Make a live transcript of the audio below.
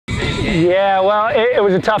Yeah, well, it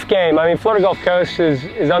was a tough game. I mean, Florida Gulf Coast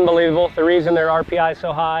is unbelievable. The reason their RPI is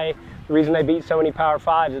so high, the reason they beat so many Power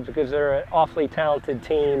Fives is because they're an awfully talented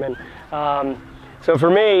team. And so for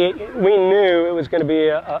me, we knew it was going to be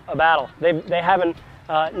a battle. They haven't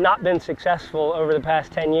not been successful over the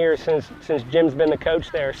past 10 years since Jim's been the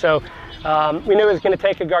coach there. So we knew it was going to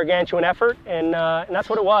take a gargantuan effort, and that's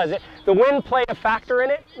what it was. The win played a factor in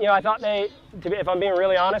it. You know, I thought if I'm being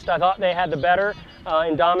really honest, I thought they had the better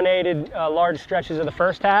and dominated large stretches of the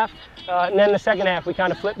first half. And then the second half, we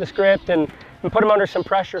kind of flipped the script and put them under some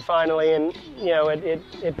pressure finally, and you know,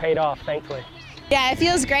 it paid off, thankfully. Yeah, it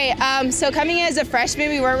feels great. So coming in as a freshman,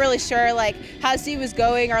 we weren't really sure like how the team was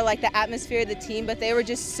going or like the atmosphere of the team, but they were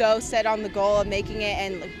just so set on the goal of making it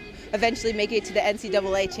and like, eventually making it to the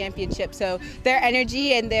NCAA championship. So their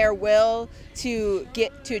energy and their will to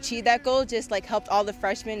achieve that goal just like helped all the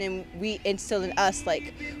freshmen, and we instilled in us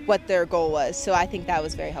like what their goal was. So I think that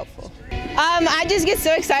was very helpful. I just get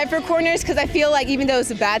so excited for corners because I feel like even though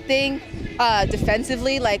it's a bad thing,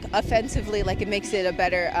 defensively, like offensively, like it makes it a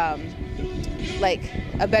better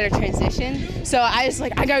transition. So I was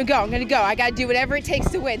like, I gotta go, I gotta do whatever it takes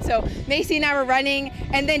to win. So Macy and I were running,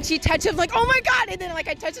 and then she touched it, like, oh my God, and then like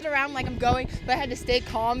I touched it around like I'm going, but I had to stay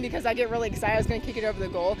calm because I get really excited I was gonna kick it over the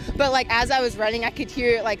goal. But like as I was running, I could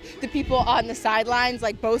hear like the people on the sidelines,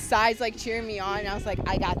 like both sides, like cheering me on, and I was like,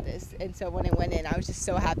 I got this. And so when it went in, I was just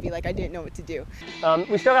so happy, like I didn't know what to do.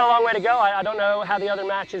 We still got a long way to go. I don't know how the other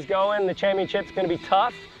match is going. The championship's gonna be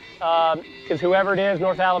tough because whoever it is,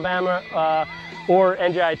 North Alabama, or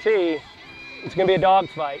NJIT, it's going to be a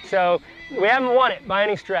dogfight. So we haven't won it by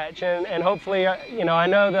any stretch, and hopefully, you know, I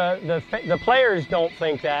know the players don't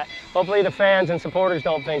think that. Hopefully the fans and supporters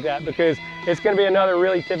don't think that, because it's going to be another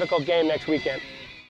really difficult game next weekend.